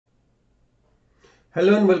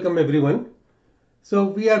Hello and welcome everyone. So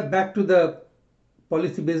we are back to the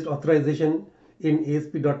policy-based authorization in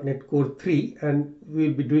ASP.NET Core 3 and we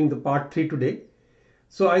will be doing the part 3 today.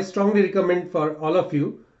 So I strongly recommend for all of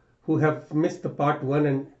you who have missed the part 1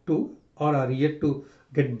 and 2 or are yet to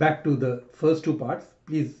get back to the first two parts,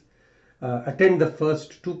 please attend the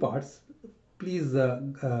first two parts. Please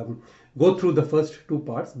go through the first two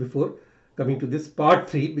parts before coming to this part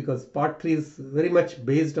 3, because part 3 is very much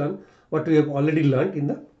based on what we have already learned in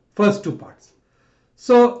the first two parts.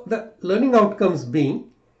 So the learning outcomes being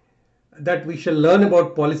that we shall learn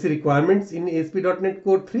about policy requirements in ASP.NET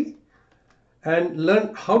Core 3 and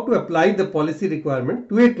learn how to apply the policy requirement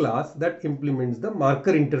to a class that implements the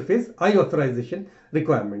marker interface I authorization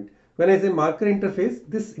requirement. When I say marker interface,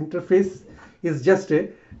 this interface is just a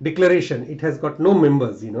declaration. It has got no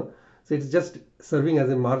members, so it's just serving as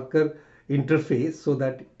a marker interface so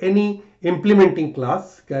that any implementing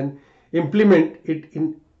class can implement it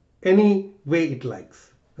in any way it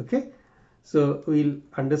likes. Okay, so we'll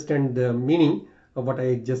understand the meaning of what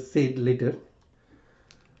I just said later.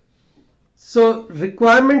 So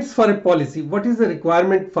requirements for a policy. What is the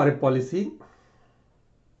requirement for a policy?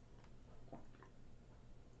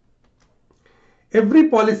 Every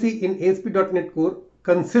policy in ASP.NET Core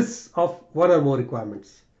consists of one or more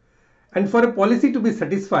requirements. And for a policy to be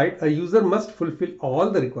satisfied, a user must fulfill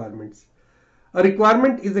all the requirements. A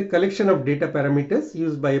requirement is a collection of data parameters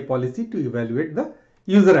used by a policy to evaluate the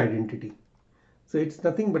user identity. So it's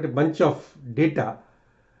nothing but a bunch of data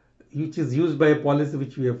which is used by a policy,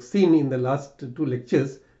 which we have seen in the last two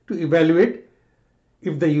lectures, to evaluate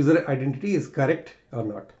if the user identity is correct or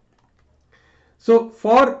not. So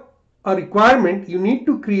for a requirement, you need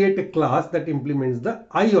to create a class that implements the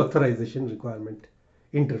I authorization requirement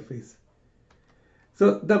interface.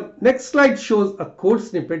 So the next slide shows a code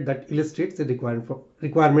snippet that illustrates the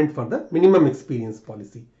requirement for the minimum experience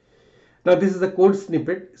policy. Now this is a code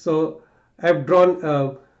snippet. So I have drawn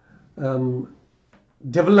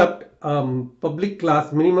developed public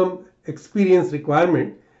class minimum experience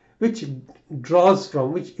requirement which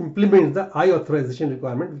implements the I authorization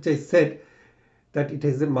requirement, which I said that it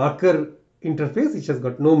has a marker interface which has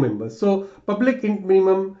got no members. So public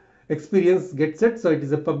minimum experience gets set. So it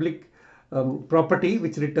is a public property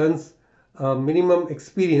which returns minimum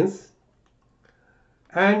experience,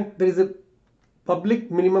 and there is a public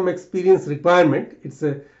minimum experience requirement. It's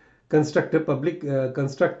a constructor, public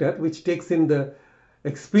constructor, which takes in the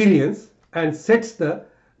experience and sets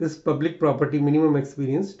this public property minimum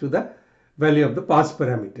experience to the value of the pass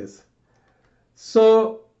parameters.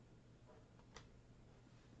 So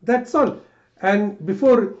that's all. And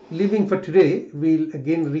before leaving for today, we'll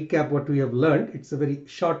again recap what we have learned. It's a very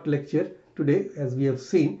short lecture today, as we have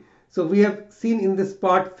seen. So we have seen in this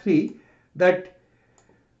part 3 that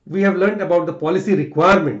we have learned about the policy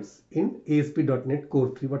requirements in ASP.NET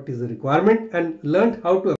Core 3. What is the requirement, and learned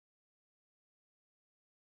how to